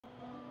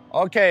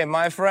Okay,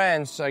 my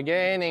friends,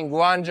 again in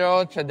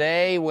Guangzhou,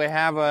 today we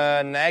have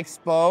an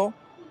expo.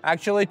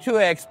 Actually, two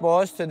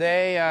expos.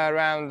 Today,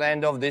 around the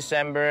end of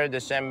December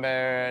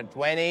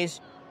 20th,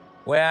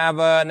 we have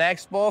an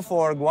expo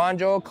for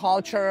Guangzhou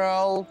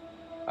cultural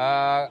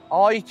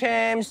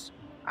items.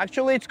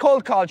 Actually, it's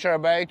called culture,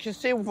 but you can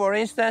see, for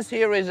instance,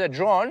 here is a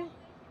drone.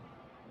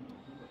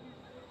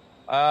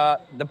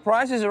 The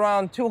price is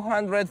around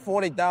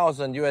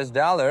 240,000 US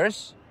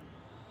dollars.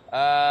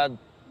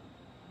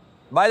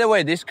 By the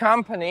way, this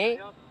company,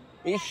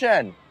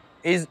 Ishan,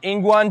 is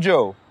in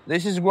Guangzhou.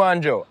 This is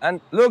Guangzhou. And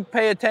look,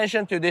 pay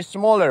attention to this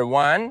smaller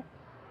one.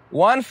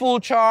 One full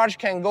charge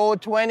can go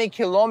 20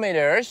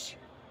 kilometers.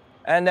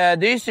 And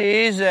this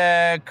is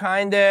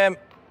kind of,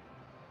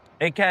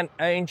 it can,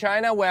 in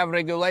China, we have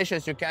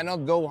regulations. You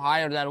cannot go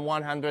higher than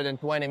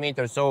 120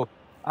 meters. So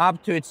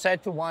up to, it's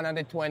set to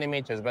 120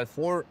 meters. But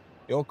for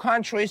your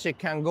countries, it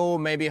can go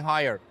maybe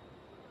higher.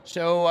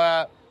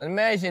 So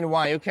amazing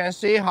one. You can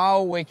see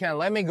how we can,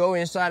 let me go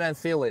inside and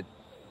feel it.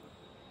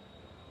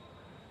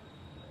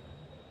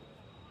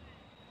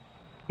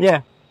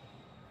 Yeah.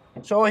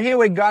 So here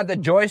we got the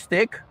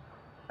joystick,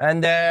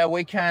 and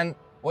we can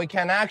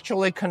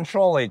actually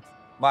control it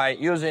by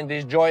using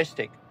this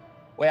joystick.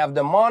 We have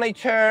the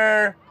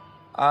monitor,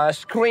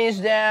 screens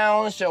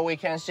down, so we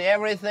can see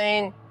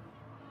everything.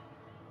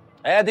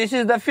 This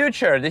is the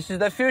future. This is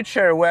the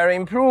future. We're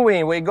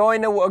improving. We're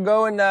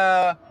going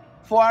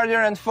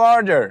farther and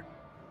farther.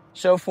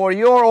 So for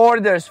your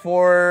orders,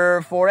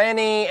 for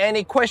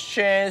any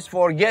questions,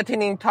 for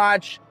getting in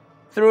touch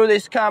through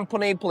this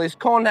company, please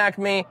contact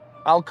me.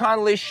 I'll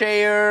kindly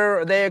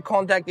share their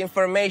contact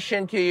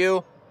information to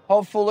you.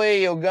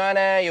 Hopefully you're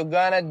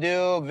gonna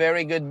do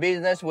very good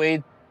business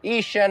with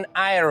Ishan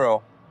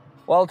Aero.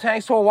 Well,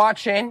 thanks for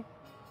watching.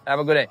 Have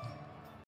a good day.